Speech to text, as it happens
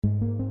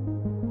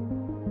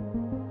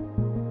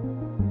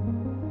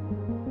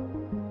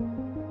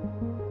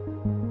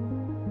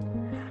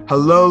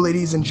Hello,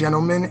 ladies and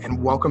gentlemen,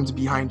 and welcome to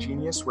Behind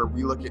Genius, where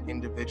we look at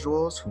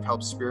individuals who've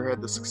helped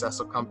spearhead the success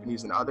of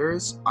companies and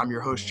others. I'm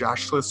your host,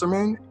 Josh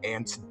Schlisserman,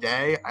 and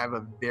today I have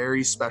a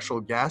very special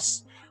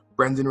guest,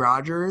 Brendan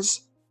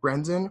Rogers.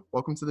 Brendan,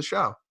 welcome to the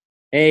show.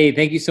 Hey,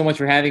 thank you so much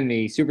for having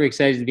me. Super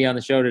excited to be on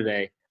the show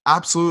today.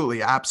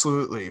 Absolutely.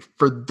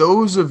 For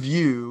those of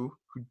you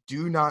who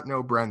do not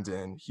know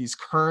Brendan, he's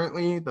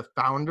currently the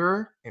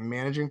founder and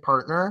managing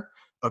partner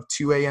of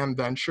 2AM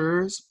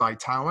Ventures by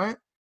Talent.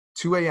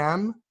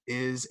 2AM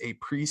is a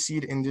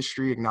pre-seed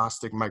industry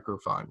agnostic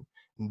microfund,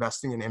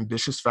 investing in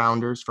ambitious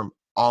founders from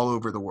all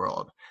over the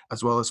world,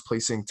 as well as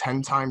placing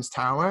 10 times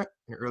talent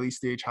in early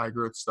stage high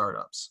growth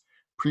startups.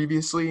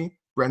 Previously,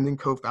 Brendan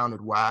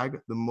co-founded Wag,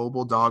 the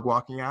mobile dog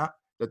walking app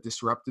that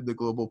disrupted the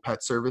global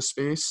pet service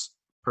space.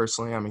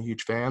 Personally, I'm a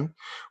huge fan.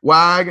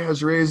 Wag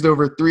has raised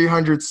over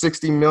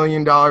 $360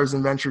 million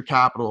in venture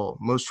capital,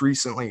 most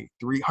recently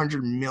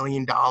 $300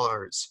 million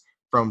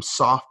from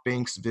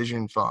SoftBank's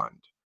Vision Fund.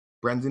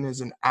 Brendan is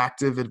an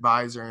active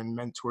advisor and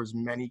mentors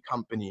many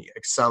company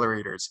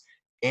accelerators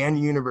and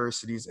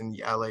universities in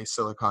the LA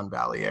Silicon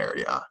Valley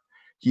area.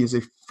 He is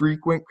a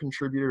frequent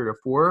contributor to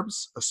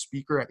Forbes, a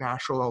speaker at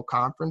national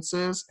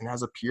conferences, and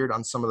has appeared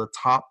on some of the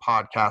top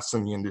podcasts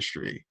in the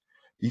industry.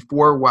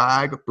 Before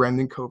Wag,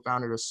 Brendan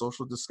co-founded a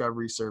social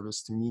discovery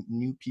service to meet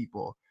new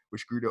people,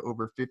 which grew to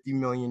over 50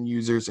 million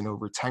users in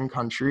over 10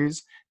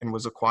 countries and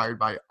was acquired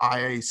by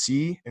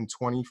IAC in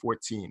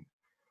 2014.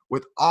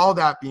 With all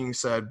that being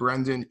said,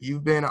 Brendan,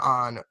 you've been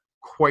on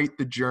quite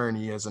the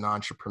journey as an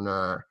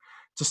entrepreneur.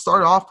 To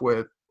start off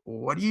with,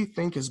 what do you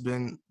think has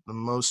been the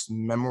most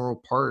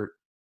memorable part?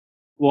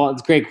 Well,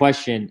 it's a great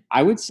question.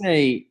 I would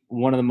say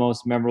one of the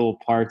most memorable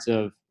parts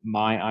of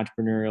my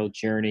entrepreneurial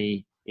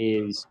journey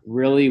is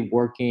really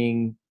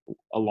working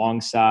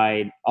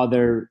alongside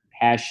other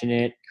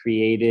passionate,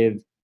 creative,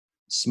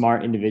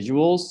 smart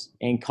individuals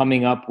and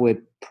coming up with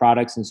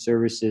products and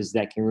services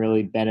that can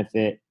really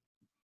benefit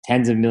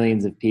tens of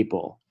millions of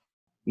people.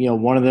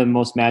 One of the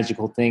most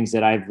magical things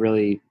that I've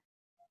really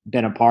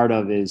been a part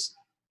of is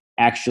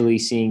actually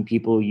seeing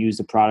people use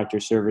the product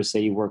or service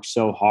that you work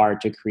so hard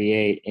to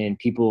create, and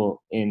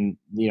people in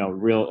the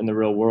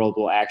real world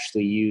will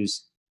actually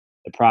use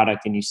the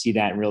product, and you see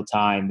that in real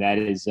time. That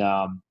is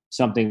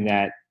something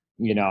that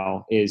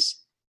is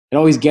it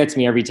always gets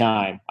me every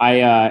time.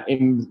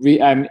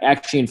 I'm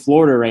actually in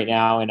Florida right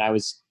now, and I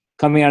was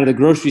coming out of the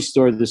grocery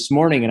store this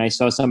morning, and I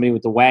saw somebody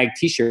with the Wag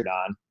T-shirt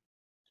on,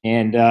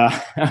 and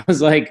I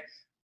was like,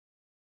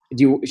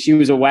 she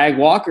was a Wag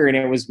walker,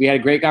 and we had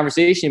a great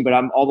conversation, but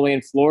I'm all the way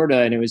in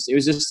Florida, and it was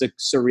just a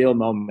surreal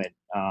moment.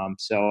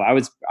 So I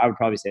would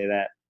probably say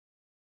that.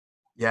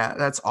 Yeah,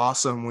 that's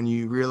awesome when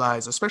you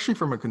realize, especially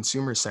from a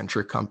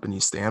consumer-centric company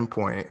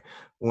standpoint,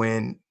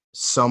 when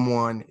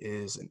someone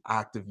is an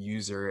active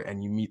user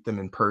and you meet them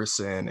in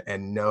person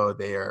and know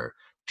they are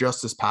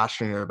just as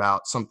passionate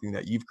about something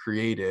that you've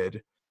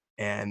created,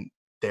 and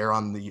they're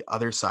on the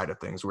other side of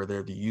things where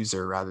they're the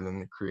user rather than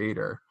the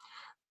creator.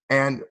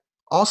 And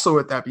also,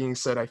 with that being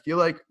said, I feel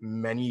like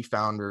many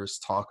founders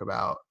talk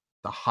about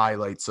the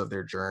highlights of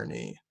their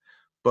journey,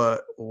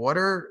 but what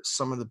are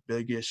some of the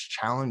biggest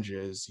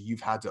challenges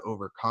you've had to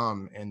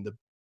overcome and the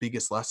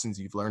biggest lessons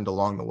you've learned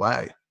along the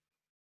way?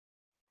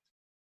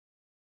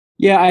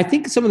 Yeah, I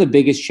think some of the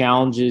biggest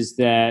challenges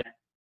that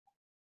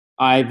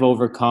I've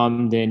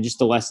overcome and just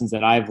the lessons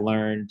that I've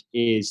learned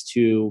is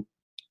to,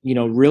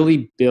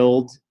 really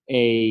build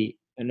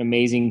an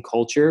amazing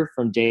culture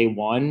from day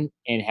one,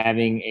 and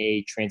having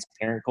a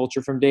transparent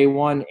culture from day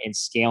one, and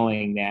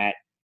scaling that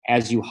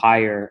as you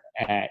hire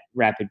at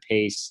rapid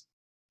pace.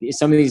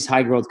 Some of these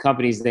high growth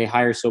companies, they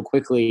hire so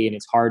quickly, and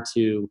it's hard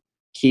to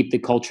keep the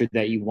culture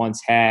that you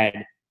once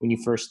had when you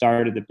first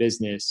started the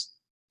business.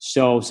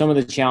 So some of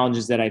the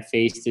challenges that I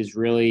faced is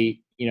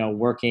really,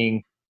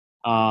 working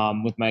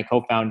with my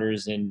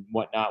co-founders and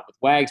whatnot, with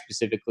WAG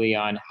specifically,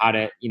 on how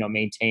to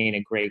maintain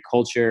a great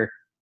culture,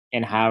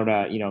 and how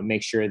to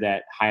make sure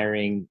that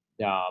hiring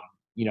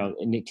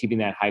and keeping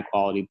that high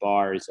quality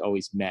bar is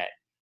always met.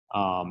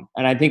 And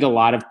I think a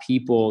lot of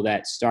people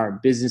that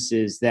start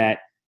businesses that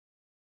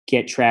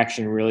get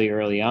traction really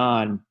early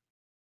on,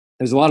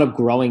 there's a lot of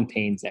growing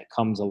pains that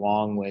comes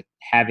along with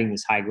having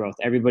this high growth.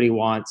 Everybody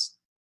wants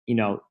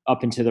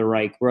up into the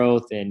right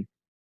growth, and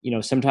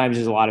sometimes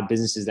there's a lot of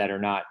businesses that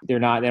they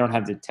don't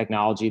have the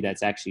technology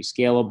that's actually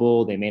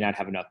scalable. They may not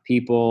have enough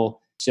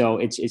people. So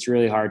it's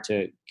really hard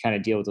to kind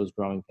of deal with those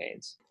growing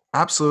pains.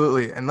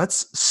 Absolutely. And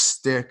let's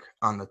stick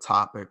on the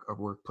topic of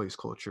workplace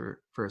culture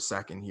for a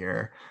second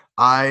here.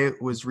 I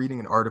was reading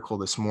an article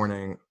this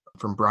morning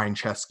from Brian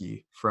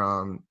Chesky,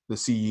 from the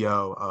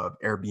CEO of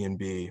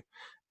Airbnb.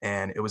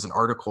 And it was an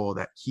article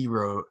that he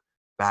wrote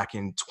back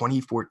in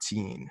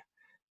 2014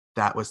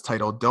 that was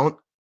titled "Don't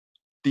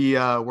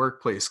the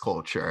Workplace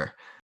Culture."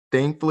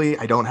 Thankfully,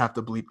 I don't have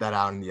to bleep that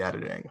out in the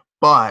editing,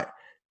 but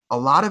a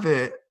lot of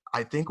it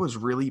I think was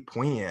really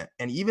poignant,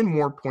 and even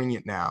more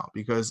poignant now,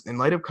 because in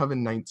light of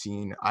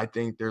COVID-19, I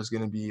think there's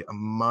going to be a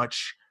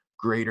much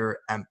greater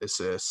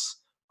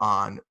emphasis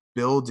on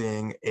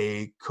building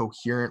a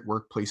coherent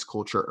workplace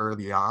culture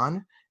early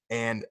on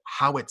and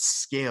how it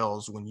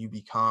scales when you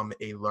become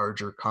a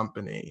larger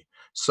company.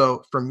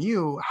 So, from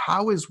you,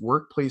 how is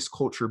workplace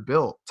culture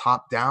built?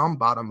 Top down,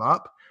 bottom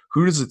up?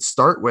 Who does it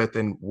start with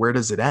and where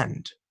does it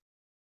end?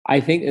 I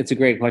think it's a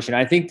great question.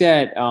 I think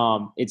that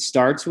it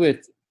starts with,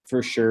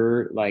 for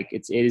sure, like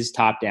it is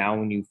top down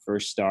when you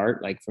first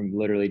start, like from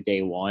literally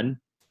day one.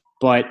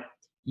 But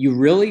you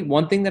really,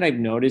 one thing that I've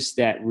noticed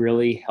that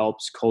really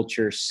helps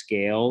culture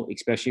scale,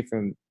 especially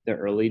from the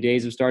early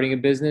days of starting a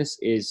business,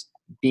 is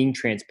being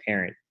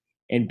transparent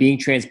and being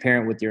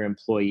transparent with your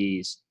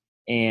employees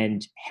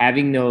and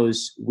having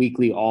those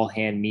weekly all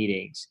hand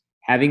meetings,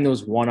 having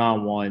those one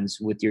on ones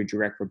with your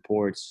direct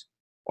reports,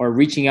 or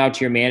reaching out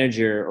to your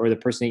manager or the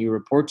person that you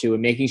report to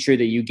and making sure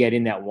that you get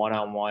in that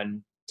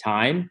one-on-one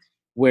time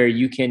where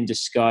you can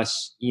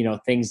discuss,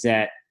 things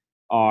that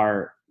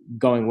are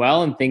going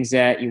well and things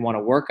that you want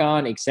to work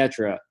on,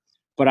 etc.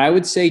 But I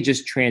would say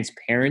just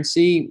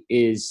transparency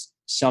is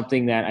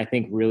something that I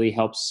think really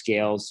helps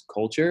scales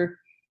culture,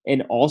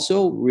 and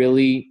also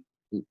really,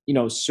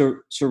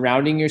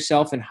 surrounding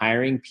yourself and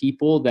hiring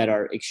people that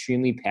are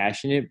extremely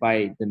passionate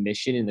by the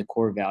mission and the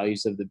core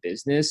values of the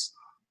business.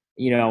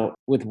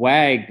 With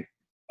WAG,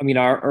 I mean,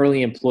 our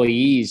early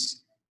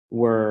employees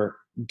were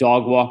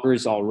dog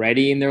walkers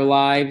already in their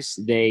lives.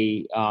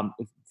 They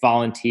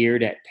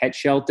volunteered at pet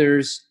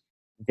shelters.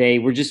 They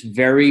were just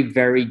very,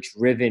 very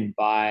driven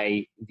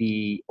by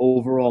the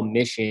overall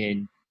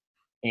mission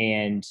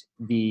and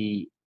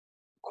the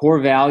core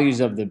values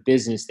of the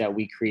business that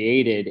we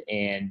created.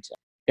 And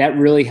that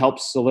really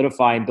helps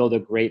solidify and build a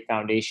great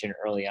foundation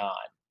early on.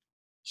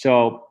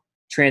 So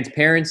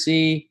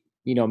transparency,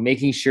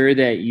 making sure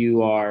that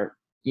you are,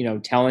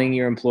 telling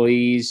your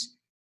employees,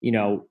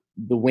 the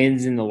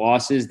wins and the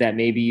losses that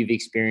maybe you've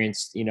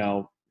experienced,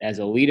 as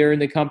a leader in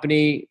the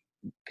company,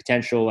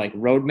 potential like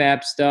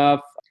roadmap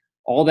stuff,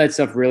 all that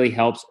stuff really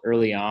helps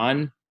early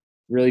on,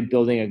 really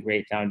building a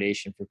great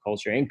foundation for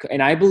culture.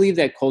 And I believe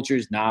that culture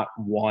is not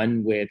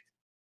one with,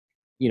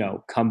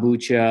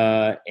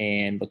 kombucha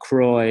and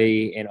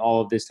LaCroix and all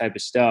of this type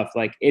of stuff.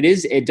 Like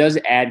it does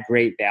add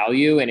great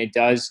value, and it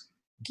does,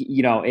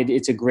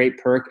 it's a great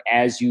perk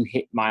as you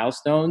hit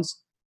milestones.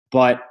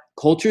 But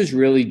culture is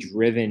really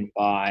driven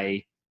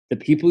by the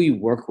people you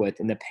work with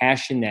and the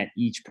passion that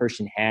each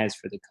person has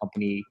for the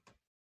company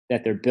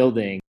that they're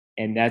building.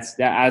 And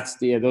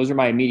those are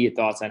my immediate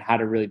thoughts on how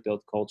to really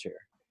build culture.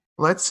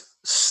 Let's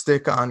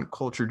stick on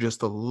culture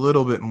just a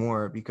little bit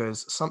more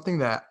because something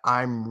that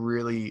I'm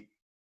really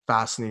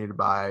fascinated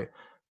by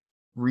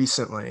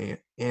recently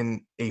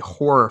in a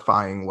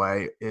horrifying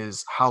way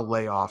is how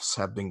layoffs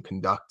have been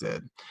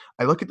conducted.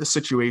 I look at the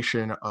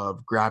situation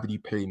of Gravity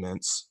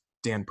Payments,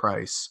 Dan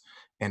Price,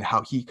 and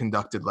how he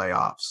conducted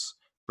layoffs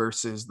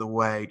versus the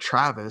way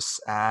Travis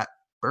at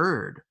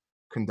Bird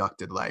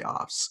conducted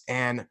layoffs.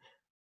 And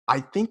I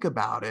think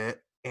about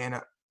it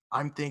and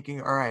I'm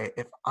thinking, all right,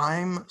 if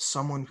I'm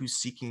someone who's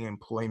seeking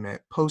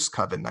employment post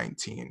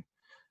COVID-19,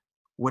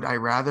 would I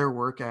rather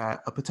work at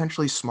a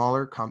potentially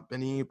smaller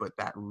company, but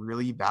that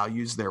really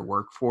values their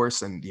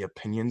workforce and the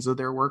opinions of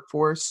their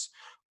workforce?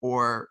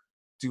 Or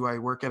do I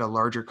work at a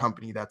larger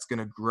company that's going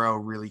to grow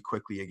really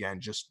quickly again,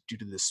 just due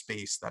to the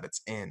space that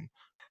it's in?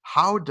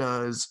 How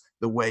does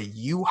the way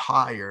you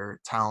hire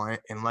talent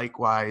and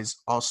likewise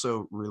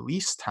also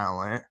release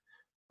talent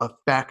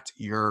affect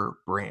your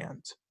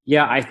brand?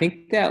 Yeah, I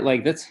think that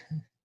like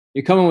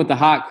you're coming with the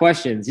hot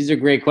questions. These are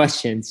great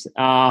questions.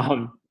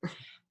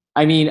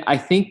 I mean, I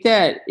think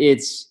that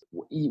it's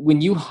when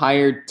you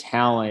hire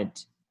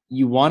talent,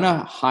 you want to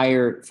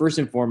hire first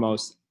and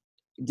foremost.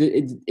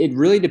 It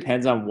really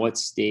depends on what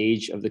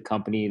stage of the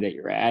company that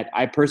you're at.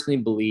 I personally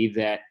believe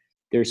that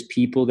there's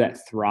people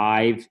that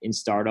thrive in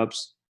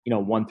startups,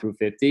 1 through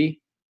 50,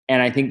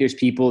 and I think there's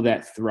people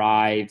that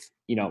thrive,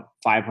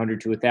 500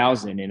 to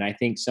 1,000. And I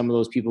think some of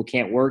those people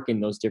can't work in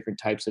those different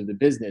types of the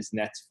business, and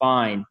that's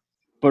fine.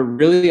 But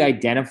really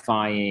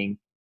identifying,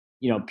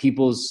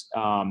 people's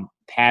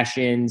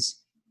passions,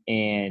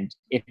 and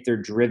if they're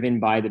driven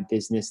by the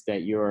business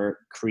that you're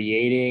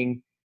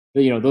creating,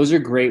 those are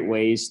great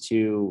ways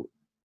to,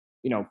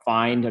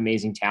 find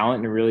amazing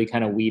talent and really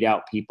kind of weed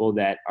out people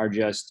that are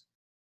just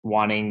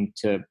wanting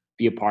to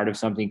be a part of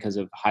something because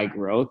of high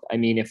growth. I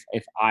mean,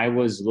 if I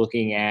was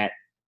looking at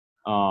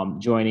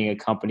joining a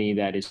company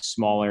that is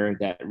smaller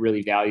that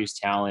really values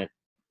talent,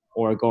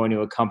 or going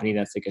to a company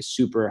that's like a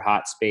super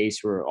hot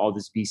space where all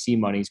this VC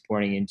money is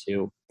pouring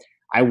into,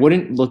 I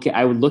would look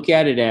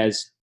at it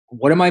as,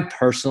 what am I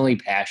personally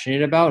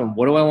passionate about, and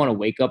what do I want to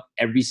wake up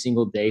every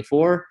single day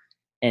for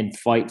and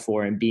fight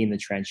for and be in the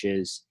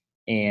trenches.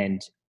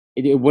 And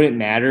it wouldn't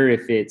matter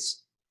if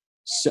it's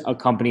a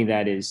company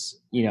that is,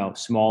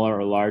 smaller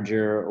or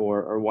larger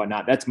or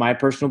whatnot. That's my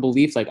personal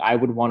belief. Like, I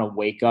would want to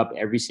wake up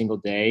every single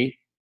day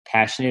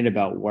passionate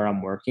about where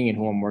I'm working and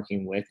who I'm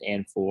working with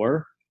and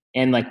for.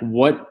 And like,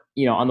 what,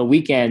 on the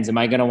weekends, am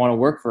I going to want to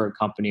work for a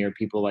company or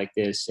people like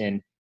this?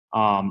 And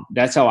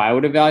that's how I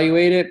would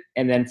evaluate it.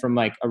 And then from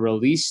like a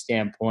release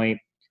standpoint,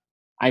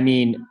 I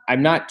mean,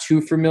 I'm not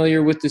too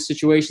familiar with the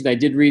situations. I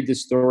did read the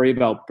story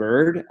about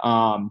Bird.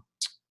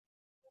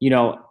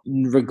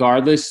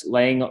 Regardless,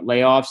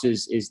 layoffs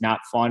is not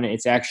fun.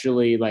 It's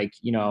actually like,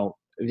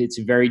 it's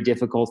very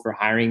difficult for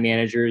hiring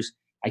managers.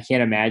 I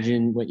can't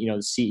imagine what, the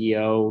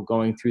CEO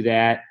going through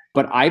that.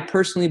 But I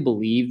personally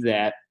believe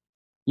that,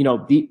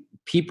 the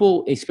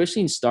people,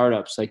 especially in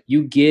startups, like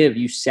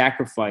you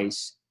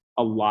sacrifice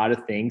a lot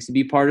of things to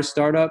be part of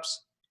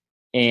startups.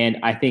 And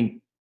I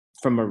think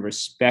from a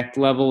respect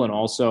level, and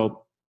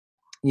also,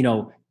 you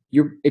know,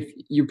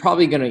 you're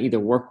probably going to either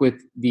work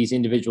with these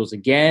individuals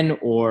again,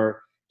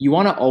 or you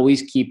want to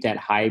always keep that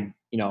high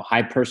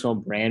personal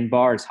brand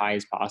bar as high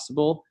as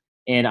possible.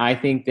 And I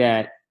think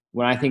that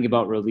when I think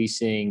about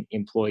releasing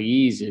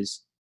employees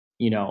is,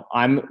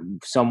 I'm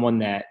someone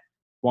that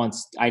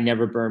wants, I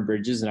never burn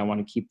bridges, and I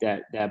want to keep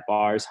that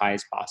bar as high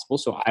as possible.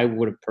 So I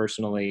would have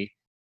personally,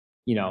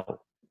 you know,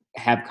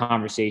 have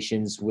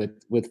conversations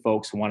with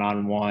folks one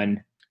on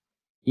one,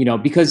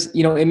 because,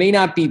 it may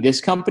not be this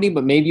company,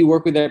 but maybe you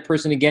work with that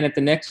person again at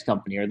the next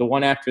company or the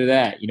one after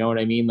that. You know what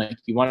I mean? Like,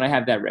 you want to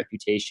have that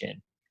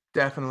reputation.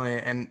 Definitely.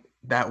 And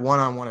that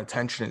one-on-one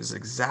attention is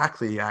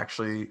exactly,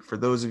 actually, for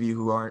those of you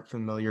who aren't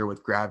familiar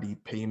with Gravity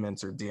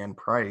Payments or Dan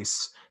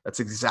Price, that's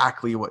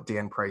exactly what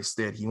Dan Price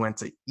did. He went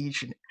to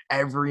each and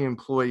every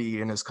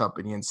employee in his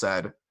company and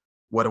said,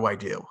 "What do I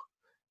do?"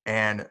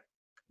 And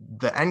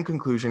the end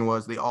conclusion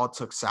was they all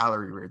took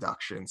salary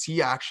reductions.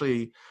 He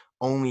actually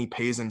only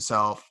pays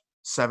himself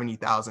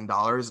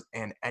 $70,000,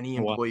 and any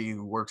Well, employee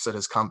who works at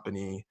his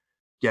company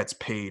gets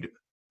paid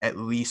at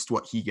least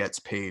what he gets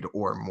paid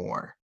or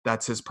more.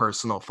 That's his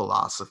personal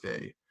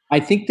philosophy. I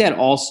think that it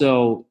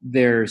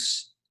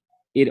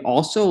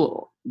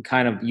also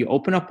kind of, you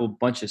open up a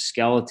bunch of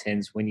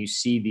skeletons when you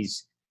see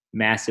these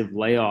massive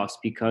layoffs,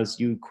 because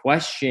you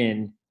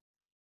question,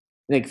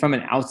 like, from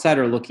an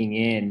outsider looking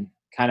in,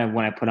 kind of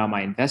when I put on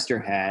my investor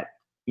hat,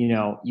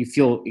 you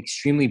feel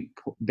extremely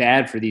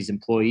bad for these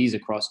employees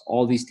across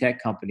all these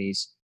tech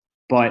companies.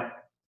 But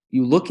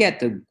you look at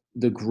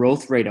the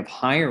growth rate of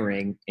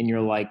hiring, and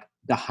you're like,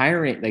 the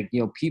hiring, like,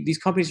 these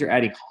companies are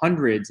adding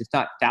hundreds, if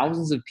not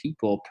thousands of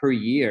people per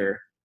year.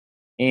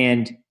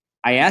 And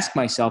I ask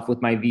myself,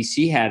 with my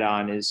VC hat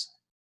on,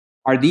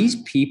 are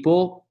these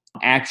people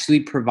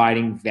actually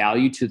providing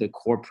value to the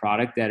core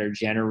product that are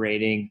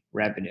generating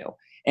revenue?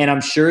 And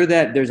I'm sure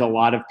that there's a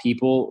lot of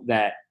people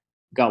that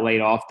got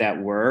laid off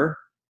that were,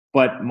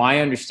 but my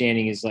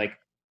understanding is, like,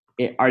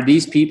 are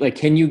these people, like,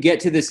 can you get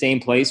to the same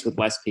place with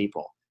less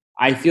people?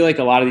 I feel like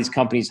a lot of these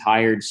companies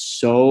hired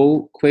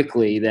so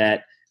quickly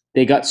that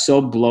they got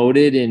so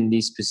bloated in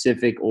these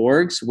specific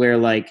orgs where,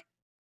 like,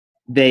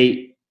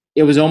 they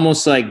it was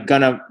almost like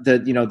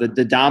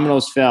the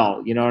dominoes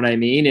fell, you know what I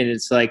mean? And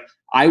it's like,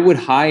 I would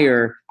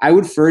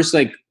first,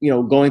 like,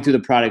 going through the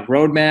product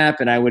roadmap,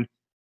 and I would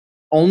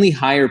only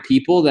hire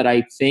people that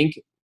I think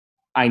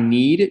I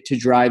need to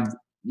drive,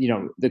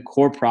 the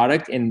core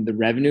product and the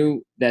revenue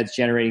that's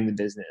generating the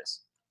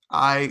business.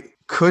 I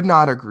could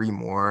not agree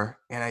more.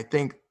 And I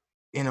think,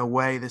 in a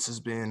way, this has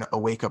been a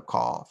wake up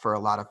call for a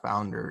lot of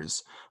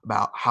founders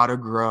about how to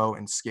grow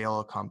and scale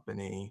a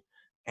company,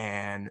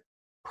 and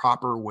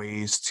proper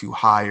ways to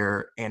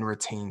hire and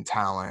retain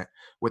talent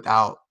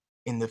without,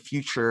 in the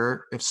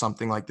future, if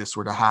something like this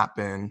were to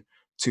happen,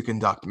 to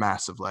conduct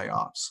massive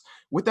layoffs.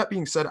 With that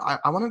being said,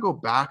 I want to go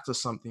back to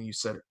something you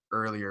said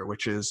earlier,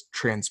 which is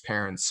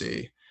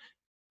transparency.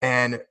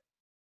 And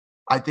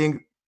I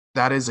think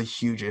that is a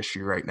huge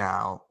issue right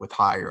now with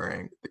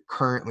hiring.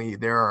 Currently,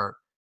 there are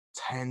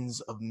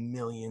tens of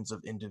millions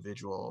of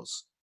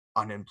individuals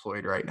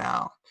unemployed right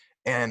now.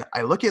 And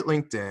I look at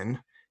LinkedIn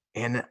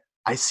and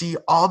I see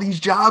all these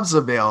jobs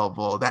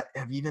available that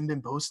have even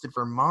been posted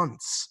for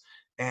months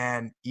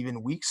and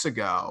even weeks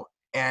ago.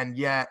 And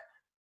yet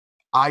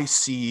I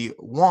see,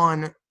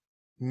 one,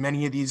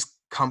 many of these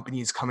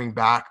companies coming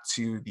back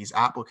to these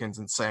applicants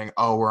and saying,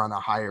 "Oh, we're on a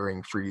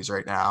hiring freeze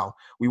right now.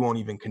 We won't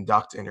even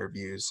conduct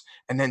interviews."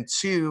 And then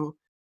two,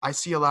 I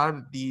see a lot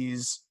of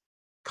these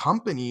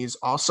companies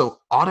also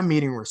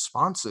automating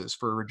responses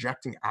for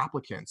rejecting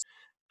applicants.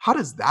 How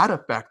does that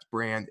affect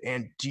brand?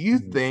 And do you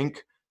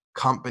think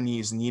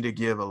companies need to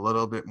give a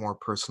little bit more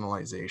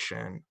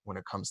personalization when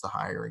it comes to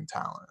hiring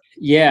talent?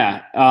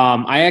 Yeah,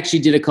 I actually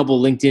did a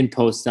couple LinkedIn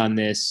posts on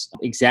this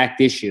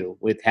exact issue,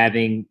 with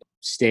having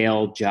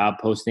stale job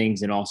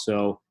postings, and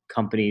also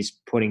companies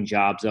putting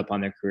jobs up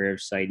on their career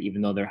site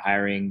even though their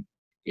hiring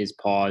is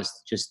paused,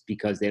 just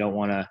because they don't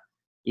want to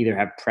either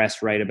have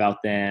press write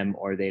about them,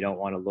 or they don't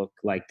want to look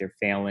like they're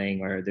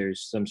failing, or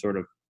there's some sort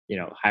of,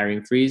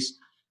 hiring freeze.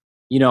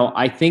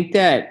 I think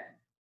that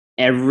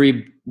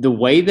the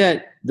way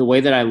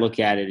that I look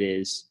at it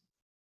is,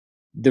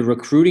 the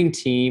recruiting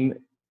team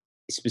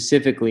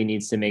specifically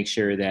needs to make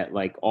sure that,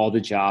 like, all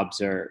the jobs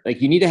are,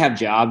 like, you need to have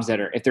jobs that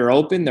are, if they're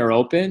open, they're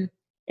open,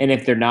 and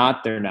if they're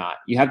not, they're not.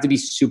 You have to be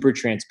super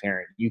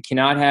transparent. You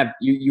cannot have,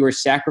 you are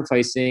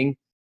sacrificing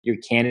your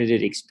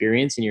candidate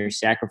experience, and you're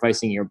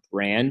sacrificing your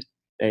brand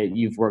that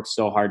you've worked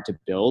so hard to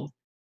build.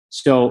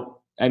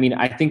 So I mean,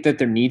 I think that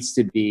there needs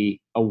to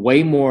be a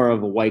way more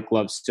of a white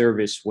glove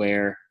service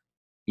where,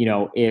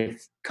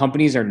 if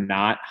companies are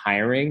not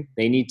hiring,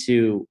 they need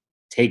to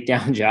take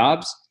down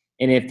jobs.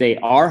 And if they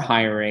are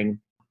hiring,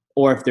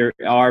 or if there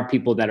are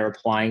people that are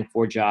applying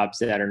for jobs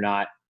that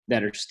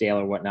are stale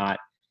or whatnot,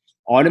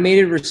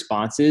 automated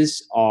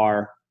responses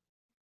are,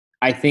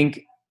 I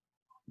think,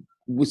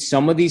 with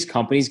some of these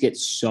companies get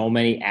so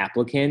many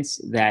applicants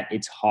that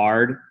it's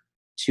hard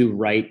to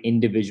write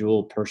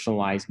individual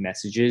personalized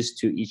messages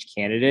to each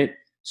candidate.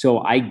 So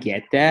I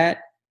get that.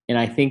 And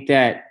I think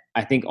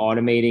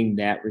automating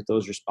that with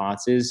those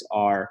responses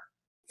are,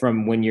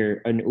 from when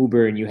you're an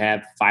Uber and you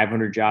have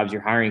 500 jobs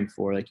you're hiring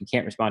for, like, you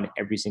can't respond to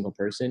every single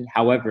person.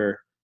 However,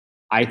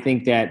 I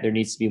think that there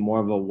needs to be more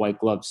of a white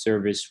glove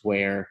service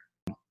where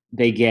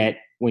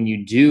when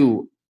you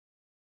do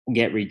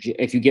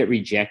if you get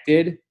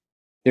rejected,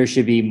 there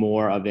should be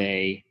more of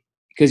a,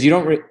 because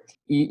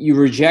you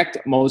reject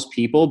most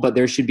people, but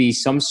there should be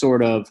some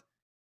sort of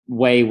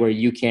way where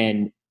you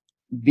can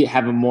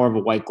have a more of a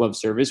white glove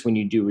service when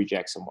you do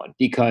reject someone.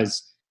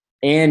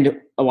 And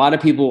a lot of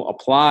people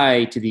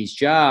apply to these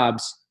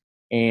jobs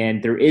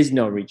and there is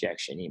no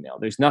rejection email.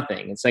 There's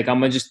nothing. It's like,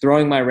 I'm just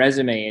throwing my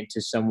resume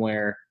into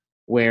somewhere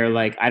where,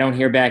 like, I don't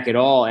hear back at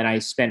all. And I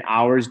spent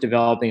hours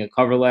developing a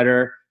cover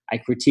letter. I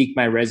critique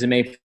my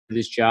resume for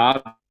this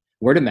job.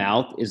 Word of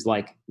mouth is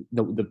like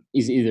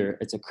is either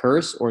it's a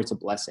curse or it's a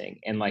blessing.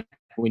 And, like,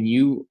 when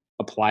you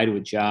apply to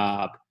a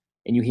job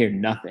and you hear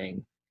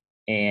nothing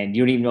and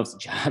you don't even know if the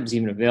job's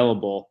even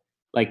available,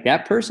 like,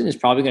 that person is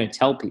probably going to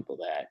tell people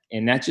that.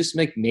 And that just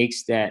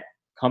makes that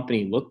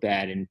company look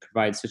bad and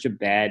provides such a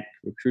bad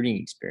recruiting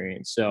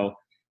experience. So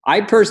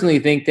I personally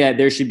think that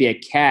there should be a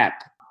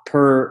cap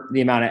per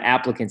the amount of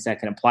applicants that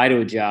can apply to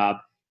a job.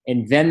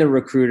 And then the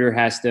recruiter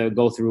has to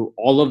go through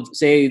all of,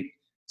 say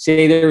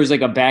there was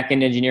like a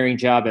back-end engineering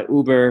job at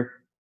Uber,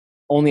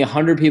 only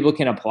 100 people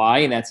can apply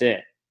and that's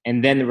it.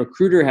 And then the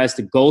recruiter has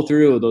to go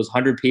through those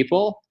 100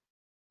 people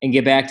and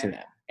get back to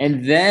them.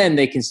 And then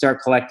they can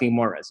start collecting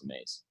more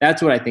resumes.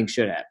 That's what I think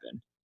should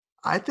happen.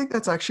 I think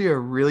that's actually a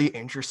really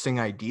interesting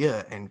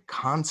idea and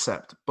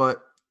concept.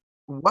 But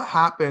what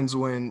happens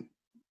when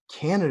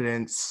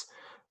candidates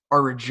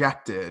are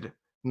rejected,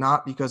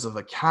 not because of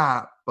a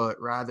cap, but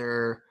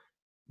rather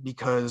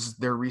because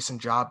their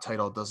recent job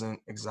title doesn't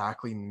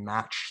exactly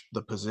match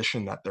the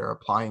position that they're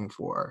applying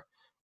for,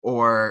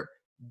 or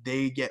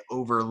they get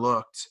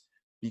overlooked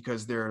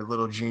because they're a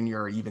little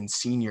junior or even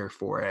senior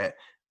for it?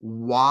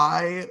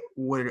 Why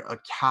would a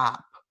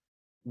cap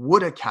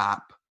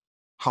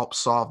help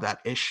solve that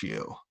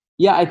issue?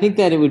 Yeah, I think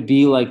that it would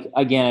be like,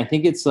 again, I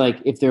think it's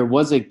like, if there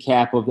was a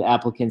cap of the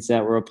applicants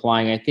that were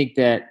applying, I think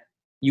that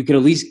you could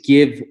at least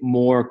give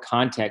more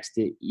context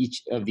to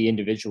each of the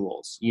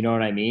individuals. You know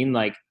what I mean?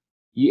 Like,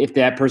 if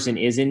that person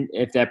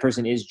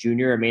is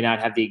junior or may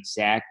not have the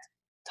exact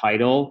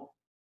title,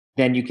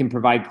 then you can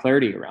provide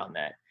clarity around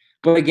that.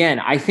 But again,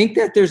 I think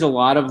that there's a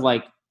lot of,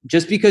 like,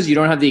 just because you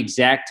don't have the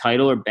exact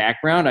title or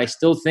background, I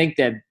still think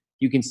that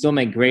you can still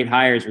make great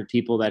hires with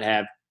people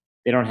that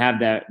they don't have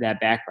that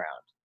background.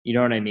 You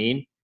know what I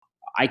mean?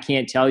 I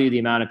can't tell you the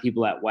amount of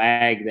people at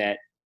Wag that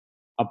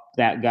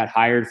got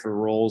hired for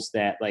roles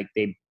that, like,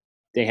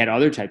 they had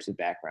other types of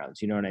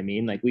backgrounds. You know what I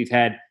mean? Like, we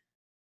had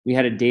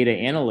a data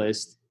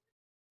analyst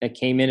that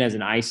came in as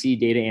an IC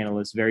data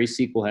analyst, very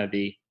SQL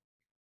heavy,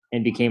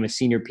 and became a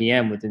senior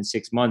PM within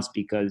 6 months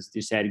because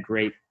just had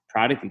great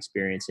product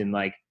experience. And,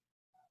 like,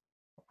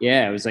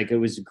 yeah, it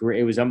was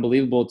great. It was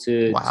unbelievable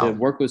to Wow.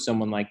 work with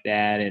someone like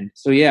that. And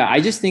so, yeah,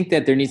 I just think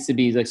that there needs to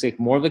be, like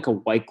more of like a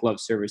white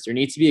glove service. There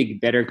needs to be a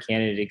better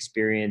candidate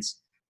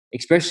experience,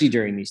 especially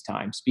during these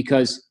times,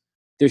 because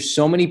there's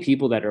so many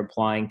people that are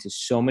applying to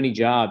so many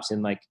jobs.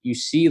 And, like, you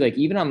see, like,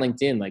 even on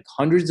LinkedIn, like,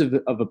 hundreds of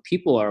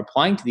people are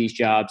applying to these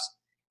jobs.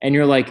 And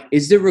you're like,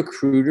 is the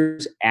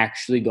recruiters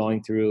actually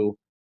going through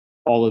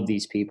all of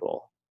these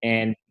people?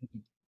 And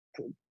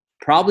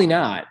probably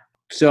not.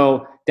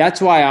 So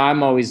that's why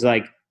I'm always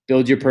like,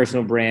 build your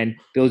personal brand,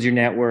 build your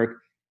network.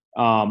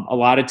 A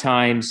lot of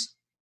times,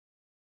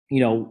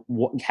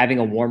 having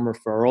a warm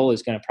referral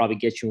is going to probably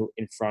get you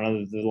in front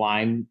of the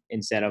line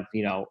instead of,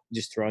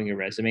 just throwing your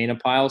resume in a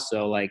pile.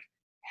 So, like,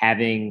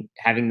 having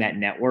that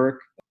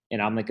network,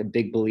 and I'm like a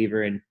big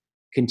believer in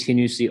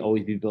continuously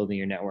always be building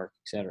your network,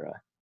 etc.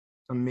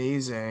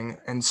 Amazing.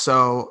 And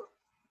so,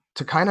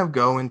 to kind of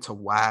go into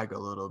WAG a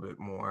little bit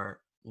more,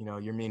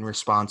 your main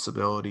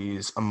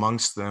responsibilities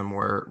amongst them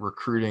were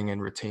recruiting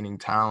and retaining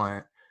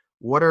talent.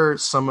 What are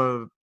some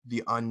of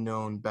the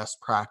unknown best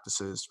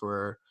practices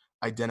for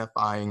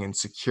identifying and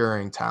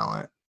securing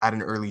talent at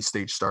an early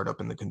stage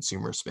startup in the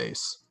consumer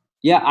space?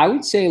 Yeah, I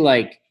would say,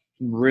 like,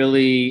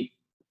 really.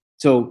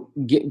 So,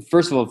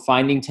 first of all,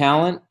 finding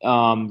talent,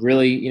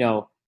 really,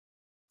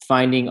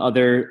 finding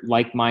other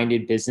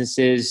like-minded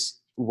businesses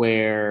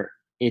where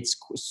it's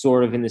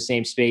sort of in the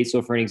same space.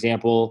 So, for an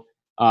example,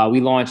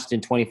 we launched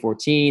in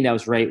 2014. That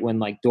was right when,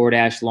 like,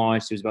 DoorDash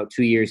launched. It was about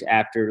 2 years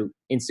after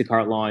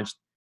Instacart launched.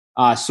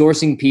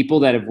 Sourcing people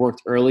that have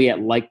worked early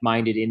at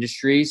like-minded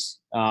industries,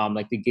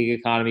 like the gig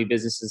economy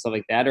business and stuff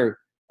like that, are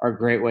are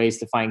great ways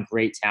to find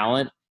great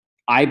talent.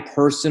 I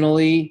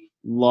personally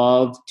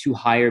love to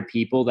hire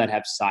people that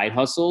have side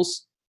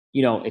hustles.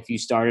 If you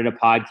started a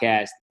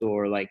podcast,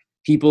 or like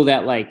people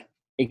that like,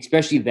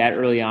 especially that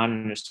early on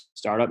in a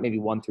startup, maybe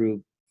 1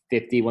 through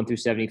 50, 1 through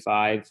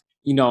 75,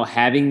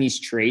 having these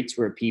traits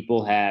where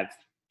people have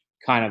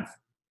kind of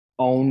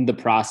owned the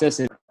process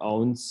and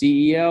own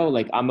CEO.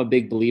 Like, I'm a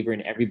big believer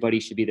in everybody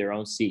should be their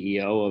own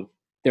CEO of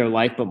their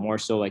life, but more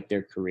so like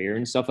their career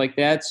and stuff like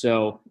that.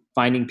 So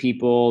finding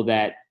people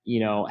that,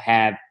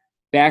 have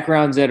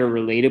backgrounds that are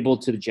relatable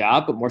to the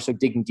job, but more so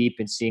digging deep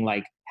and seeing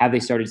like, have they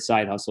started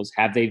side hustles?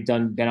 Have they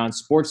been on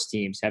sports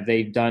teams? Have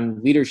they done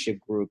leadership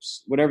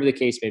groups? Whatever the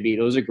case may be,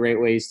 those are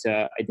great ways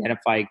to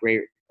identify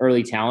great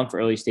early talent for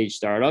early stage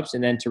startups.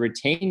 And then to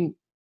retain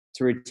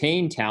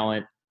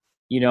talent,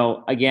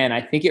 again,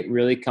 I think it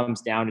really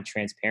comes down to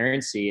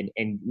transparency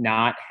and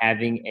not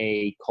having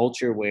a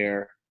culture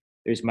where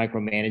there's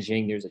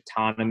micromanaging, there's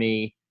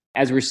autonomy.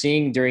 As we're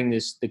seeing during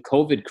the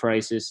COVID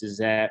crisis, is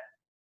that,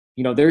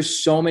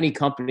 there's so many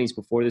companies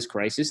before this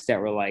crisis that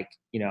were like,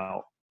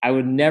 I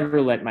would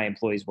never let my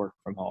employees work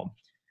from home.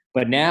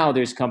 But now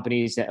there's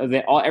companies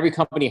every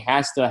company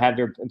has to have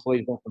their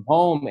employees work from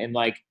home, and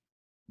like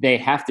they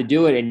have to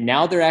do it. And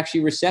now they're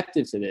actually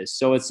receptive to this.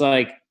 So it's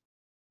like,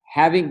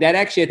 having that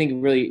actually, I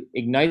think, really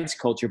ignites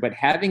culture. But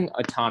having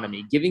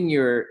autonomy, giving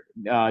your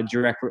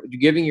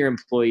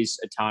employees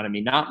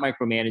autonomy, not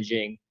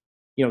micromanaging,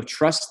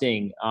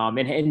 trusting,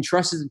 and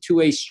trust is a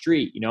two-way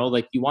street.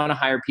 Like, you want to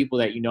hire people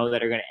that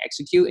that are going to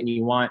execute, and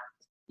you want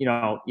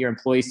your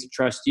employees to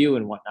trust you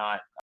and whatnot.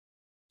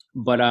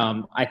 But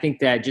I think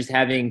that just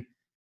having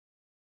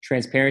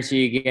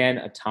transparency, again,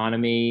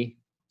 autonomy,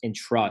 and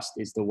trust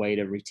is the way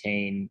to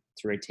retain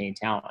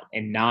talent.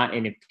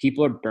 And if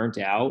people are burnt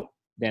out,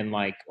 then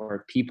or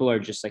if people are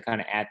just like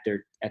kind of at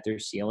their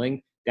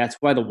ceiling, that's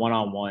why the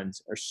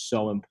one-on-ones are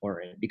so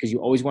important, because you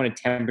always want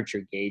to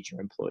temperature gauge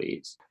your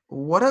employees.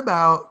 What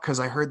about,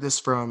 because I heard this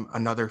from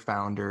another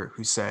founder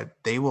who said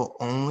they will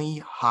only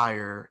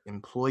hire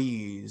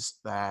employees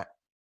that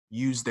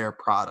use their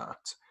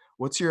product.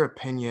 What's your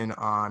opinion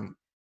on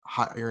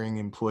hiring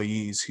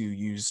employees who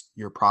use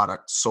your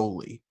product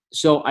solely?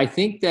 So I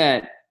think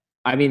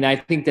I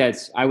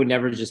would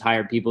never just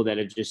hire people that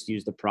have just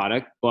used the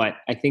product, but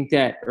I think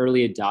that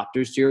early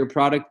adopters to your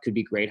product could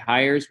be great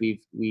hires.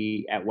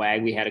 We at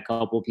Wag, we had a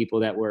couple of people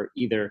that were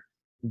either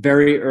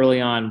very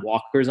early on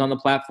walkers on the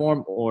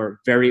platform or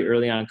very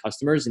early on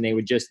customers, and they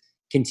would just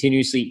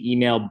continuously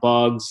email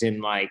bugs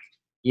and like,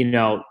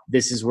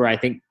 this is where I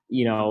think,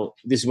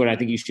 this is what I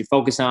think you should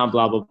focus on,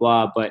 blah, blah,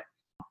 blah. But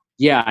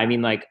yeah,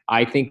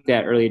 I think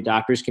that early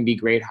adopters can be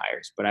great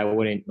hires, but I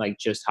wouldn't like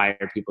just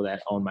hire people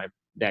that own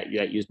that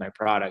use my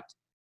product.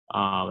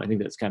 I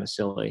think that's kind of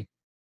silly.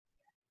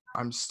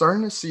 I'm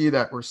starting to see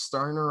that we're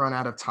starting to run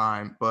out of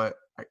time, but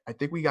I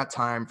think we got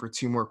time for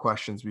two more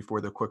questions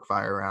before the quick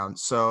fire round.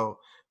 So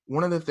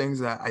one of the things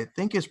that I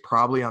think is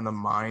probably on the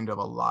mind of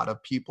a lot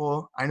of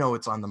people, I know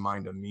it's on the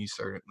mind of me,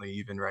 certainly,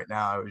 even right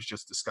now, I was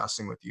just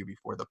discussing with you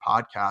before the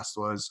podcast,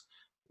 was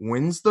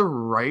when's the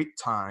right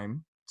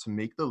time to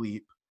make the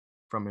leap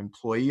from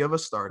employee of a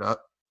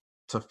startup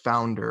to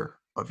founder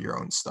of your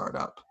own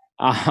startup?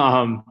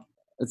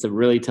 That's a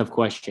really tough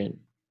question.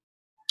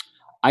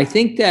 I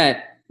think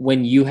that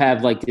when you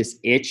have like this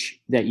itch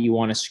that you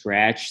want to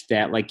scratch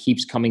that like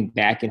keeps coming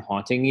back and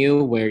haunting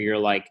you, where you're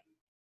like,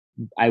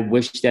 I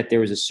wish that there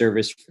was a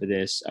service for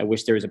this. I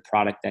wish there was a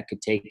product that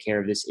could take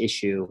care of this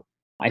issue.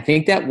 I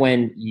think that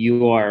when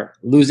you are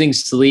losing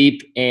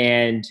sleep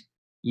and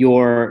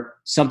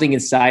something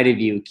inside of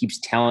you keeps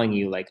telling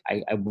you like,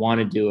 I want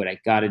to do it, I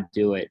got to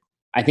do it,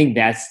 I think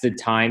that's the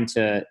time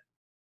to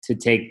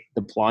take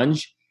the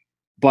plunge.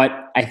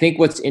 But I think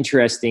what's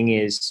interesting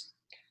is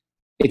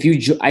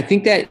I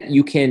think that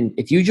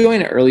if you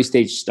join an early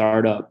stage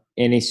startup,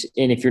 and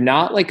if you're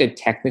not like a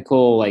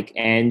technical like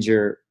eng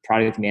or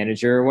product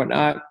manager or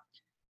whatnot,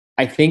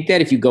 I think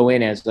that if you go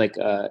in as like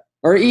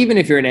or even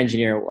if you're an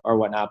engineer or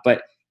whatnot,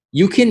 but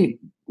you can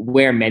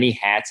wear many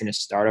hats in a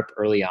startup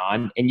early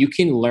on, and you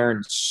can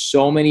learn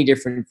so many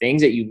different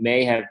things that you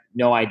may have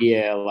no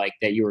idea like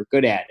that you were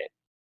good at it.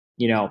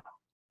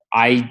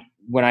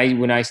 When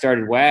I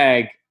started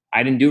Wag,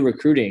 I didn't do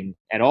recruiting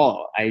at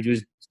all. I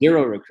was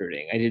zero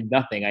recruiting. I did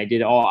nothing. I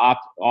did all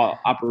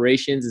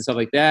operations and stuff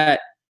like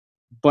that.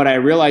 But I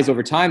realized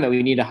over time that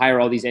we need to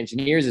hire all these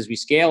engineers as we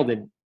scaled.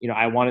 And,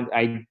 I went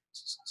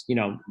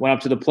up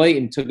to the plate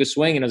and took a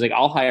swing, and I was like,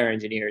 I'll hire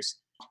engineers.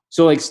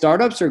 So like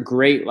startups are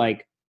great,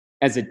 like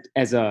as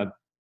a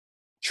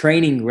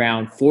training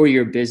ground for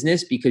your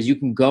business, because you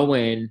can go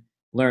in,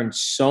 learn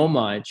so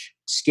much,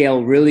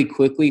 scale really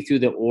quickly through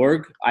the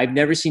org. I've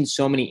never seen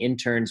so many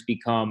interns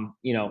become,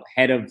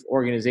 head of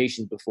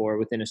organizations before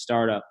within a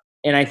startup.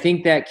 And I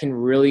think that can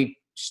really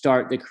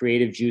start the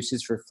creative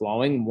juices for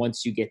flowing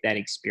once you get that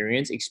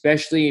experience,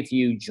 especially if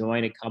you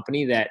join a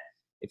company that,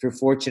 if you're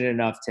fortunate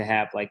enough to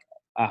have like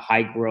a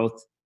high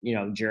growth,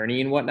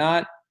 journey and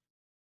whatnot.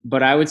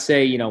 But I would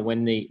say,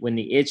 when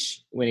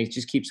it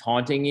just keeps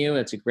haunting you,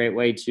 that's a great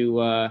way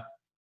to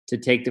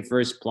take the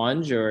first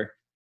plunge. Or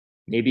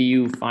Maybe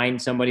you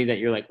find somebody that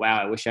you're like, wow,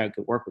 I wish I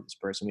could work with this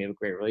person. We have a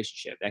great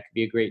relationship. That could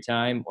be a great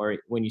time. Or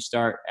when you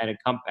start at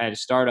at a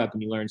startup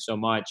and you learn so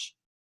much,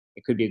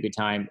 it could be a good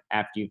time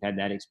after you've had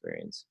that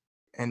experience.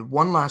 And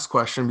one last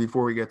question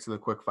before we get to the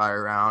quick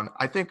fire round.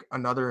 I think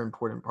another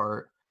important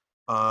part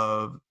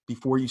of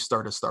before you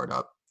start a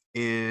startup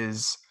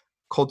is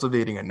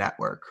cultivating a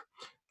network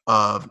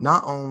of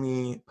not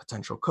only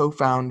potential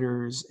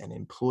co-founders and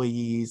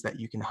employees that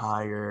you can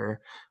hire,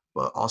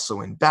 but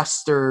also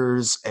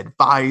investors,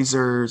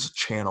 advisors,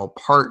 channel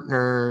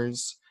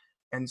partners.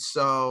 And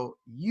so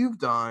you've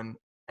done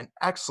an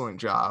excellent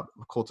job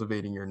of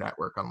cultivating your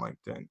network on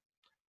LinkedIn.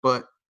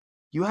 But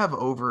you have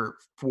over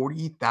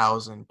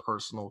 40,000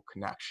 personal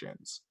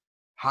connections.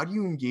 How do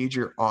you engage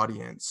your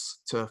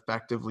audience to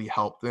effectively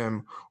help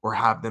them or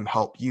have them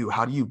help you?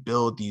 How do you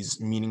build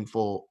these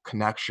meaningful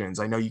connections?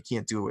 I know you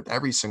can't do it with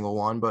every single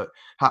one, but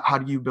how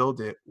do you build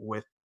it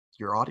with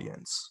your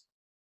audience?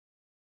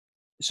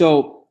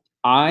 So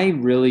I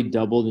really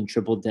doubled and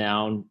tripled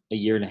down a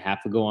year and a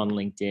half ago on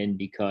LinkedIn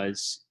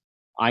because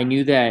I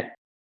knew that,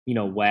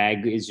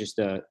 WAG is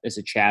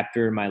a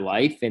chapter in my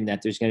life and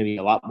that there's going to be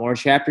a lot more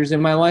chapters in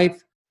my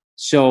life.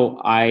 So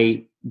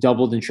I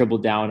doubled and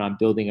tripled down on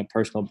building a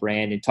personal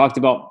brand and talked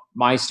about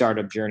my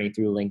startup journey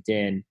through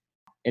LinkedIn.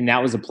 And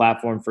that was a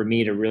platform for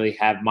me to really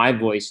have my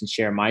voice and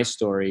share my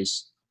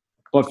stories.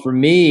 But for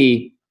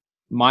me,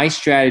 my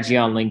strategy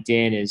on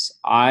LinkedIn is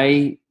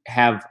I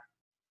have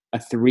a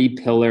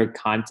 3-pillar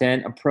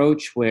content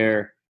approach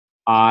where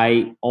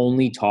I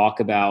only talk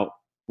about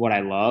what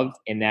I love,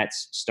 and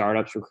that's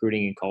startups,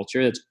 recruiting, and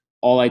culture. That's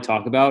all I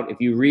talk about. If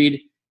you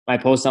read my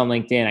post on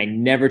LinkedIn, I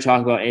never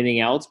talk about anything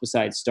else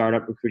besides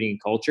startup, recruiting,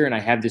 and culture. And I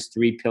have this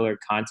 3-pillar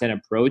content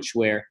approach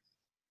where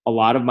a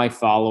lot of my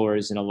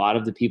followers and a lot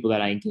of the people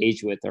that I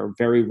engage with are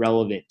very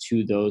relevant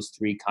to those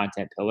 3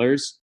 content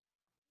pillars.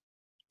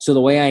 So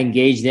the way I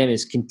engage them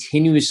is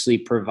continuously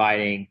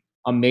providing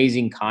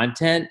amazing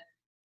content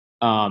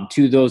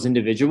to those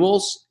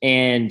individuals,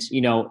 and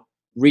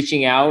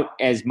reaching out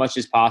as much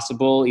as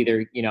possible,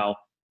 either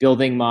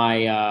building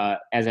my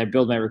as I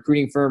build my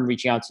recruiting firm,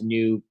 reaching out to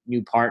new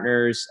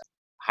partners,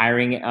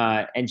 hiring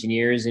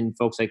engineers and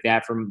folks like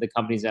that from the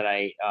companies that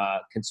I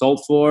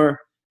consult for.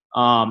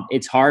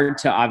 It's hard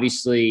to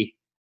obviously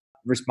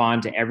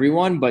respond to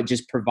everyone, but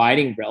just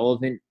providing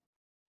relevant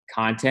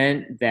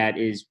content that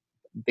is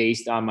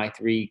based on my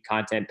 3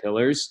 content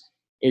pillars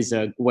is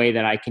a way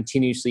that I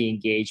continuously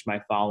engage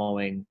my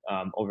following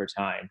over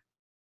time.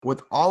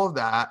 With all of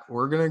that,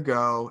 we're going to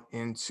go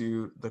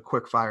into the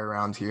quick fire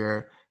round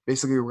here.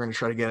 Basically, we're going to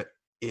try to get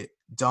it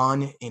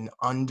done in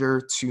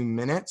under 2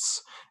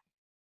 minutes.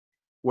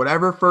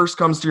 Whatever first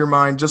comes to your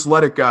mind, just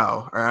let it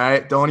go. All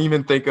right. Don't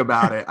even think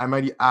about it. I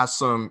might ask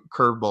some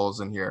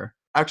curveballs in here.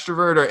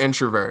 Extrovert or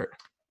introvert?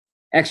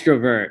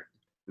 Extrovert.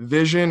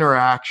 Vision or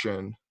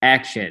action?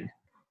 Action.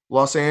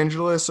 Los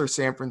Angeles or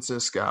San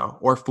Francisco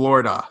or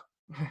Florida?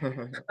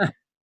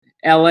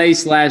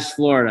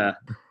 LA/Florida.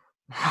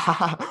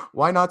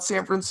 Why not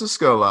San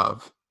Francisco,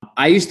 love?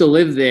 I used to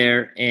live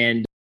there,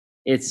 and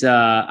it's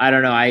I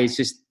don't know,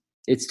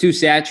 it's too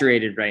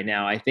saturated right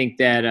now. I think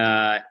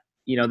that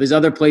there's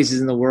other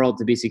places in the world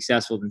to be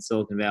successful than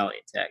Silicon Valley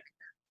in tech.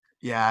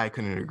 Yeah, I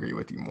couldn't agree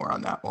with you more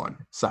on that one.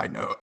 Side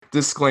note.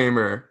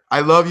 Disclaimer.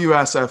 I love you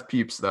SF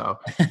peeps though.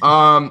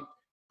 Um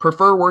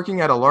Prefer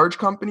working at a large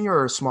company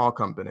or a small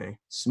company?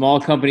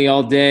 Small company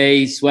all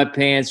day,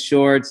 sweatpants,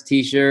 shorts,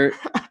 t-shirt.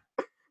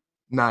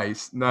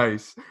 Nice,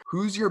 nice.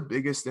 Who's your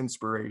biggest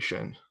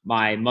inspiration?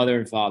 My mother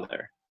and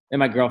father and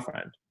my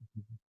girlfriend.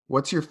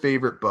 What's your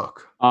favorite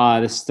book?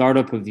 The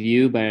Startup of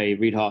You by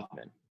Reid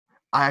Hoffman.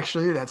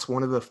 That's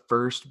one of the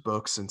first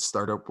books in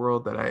startup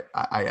world that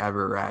I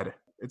ever read.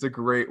 It's a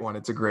great one.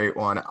 It's a great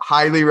one.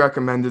 Highly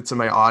recommended to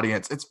my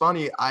audience. It's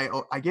funny.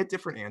 I get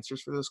different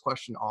answers for this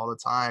question all the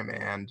time,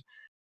 and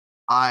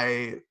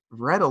I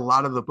read a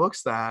lot of the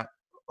books that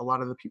a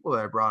lot of the people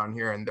that I brought on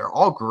here, and they're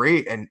all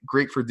great and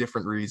great for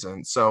different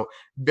reasons. So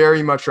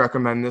very much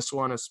recommend this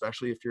one,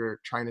 especially if you're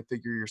trying to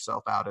figure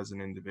yourself out as an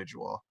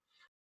individual.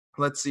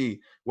 Let's see.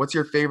 What's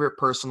your favorite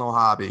personal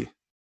hobby?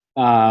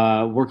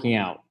 Working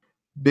out.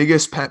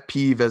 Biggest pet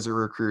peeve as a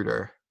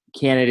recruiter?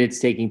 Candidates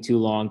taking too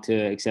long to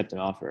accept an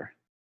offer.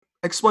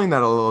 Explain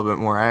that a little bit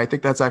more. I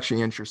think that's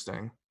actually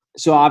interesting.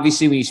 So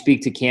obviously, when you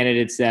speak to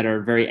candidates that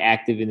are very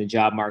active in the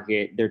job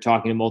market, they're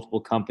talking to multiple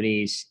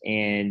companies,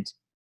 and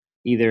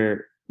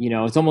either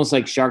it's almost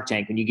like Shark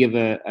Tank when you give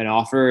an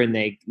offer and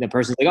the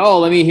person's like, oh,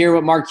 let me hear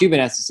what Mark Cuban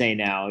has to say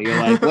now. You're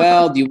like,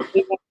 well, do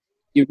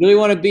you really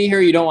want to be here?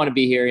 You don't want to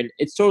be here. And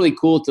it's totally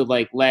cool to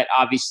like let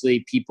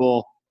obviously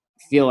people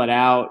feel it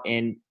out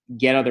and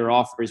get other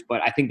offers.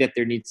 But I think that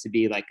there needs to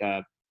be like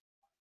a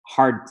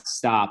hard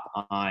stop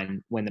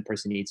on when the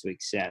person needs to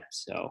accept.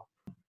 So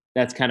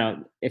that's kind of,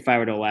 if I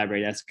were to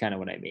elaborate, that's kind of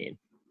what I mean.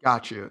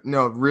 Got you.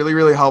 No, really,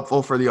 really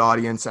helpful for the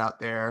audience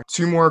out there.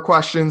 2 more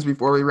questions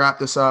before we wrap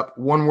this up.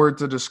 1 word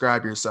to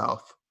describe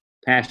yourself.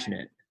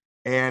 Passionate.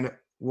 And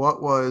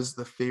what was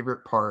the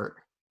favorite part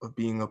of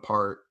being a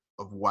part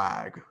of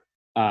WAG?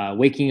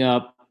 Waking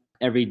up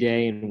every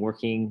day and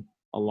working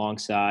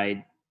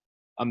alongside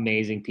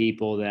amazing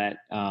people that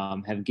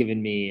have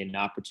given me an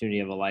opportunity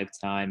of a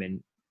lifetime,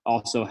 and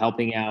also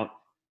helping out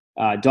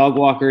dog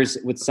walkers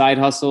with side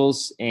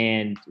hustles,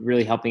 and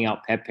really helping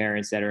out pet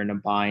parents that are in a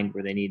bind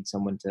where they need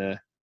someone to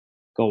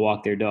go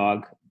walk their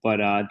dog. But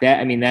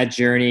that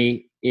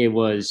journey, it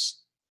was,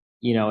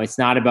 it's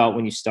not about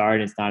when you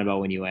start, it's not about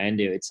when you end.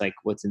 It's like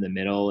what's in the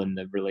middle, and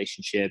the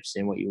relationships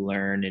and what you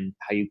learn and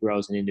how you grow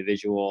as an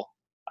individual.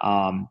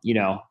 Um, you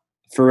know,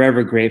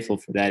 Forever grateful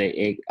for that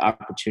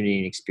opportunity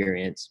and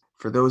experience.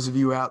 For those of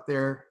you out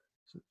there,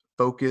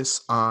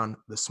 focus on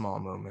the small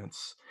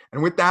moments.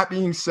 And with that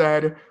being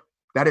said,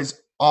 that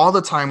is all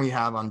the time we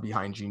have on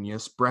Behind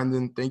Genius.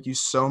 Brendan, thank you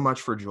so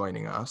much for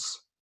joining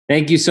us.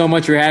 Thank you so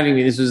much for having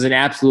me. This was an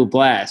absolute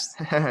blast.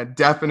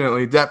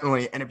 Definitely,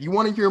 definitely. And if you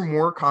want to hear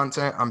more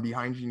content on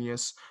Behind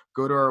Genius,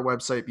 go to our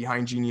website,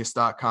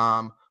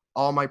 behindgenius.com.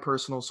 All my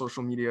personal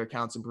social media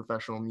accounts and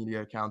professional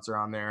media accounts are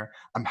on there.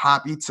 I'm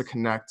happy to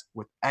connect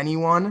with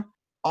anyone.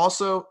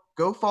 Also,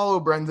 go follow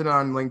Brendan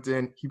on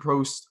LinkedIn. He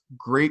posts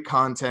great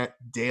content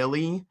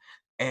daily.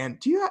 And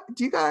do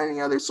you got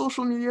any other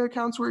social media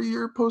accounts where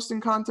you're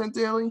posting content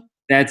daily?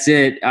 That's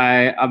it.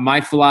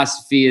 My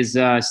philosophy is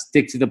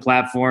stick to the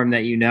platform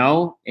that you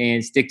know,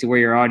 and stick to where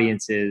your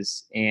audience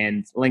is.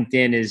 And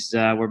LinkedIn is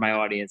where my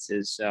audience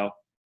is. So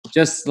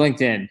just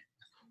LinkedIn.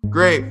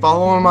 Great.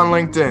 Follow him on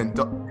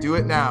LinkedIn. Do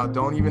it now.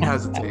 Don't even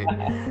hesitate.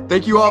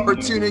 Thank you all for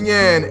tuning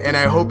in, and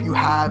I hope you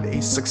have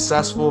a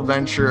successful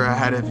venture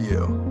ahead of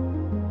you.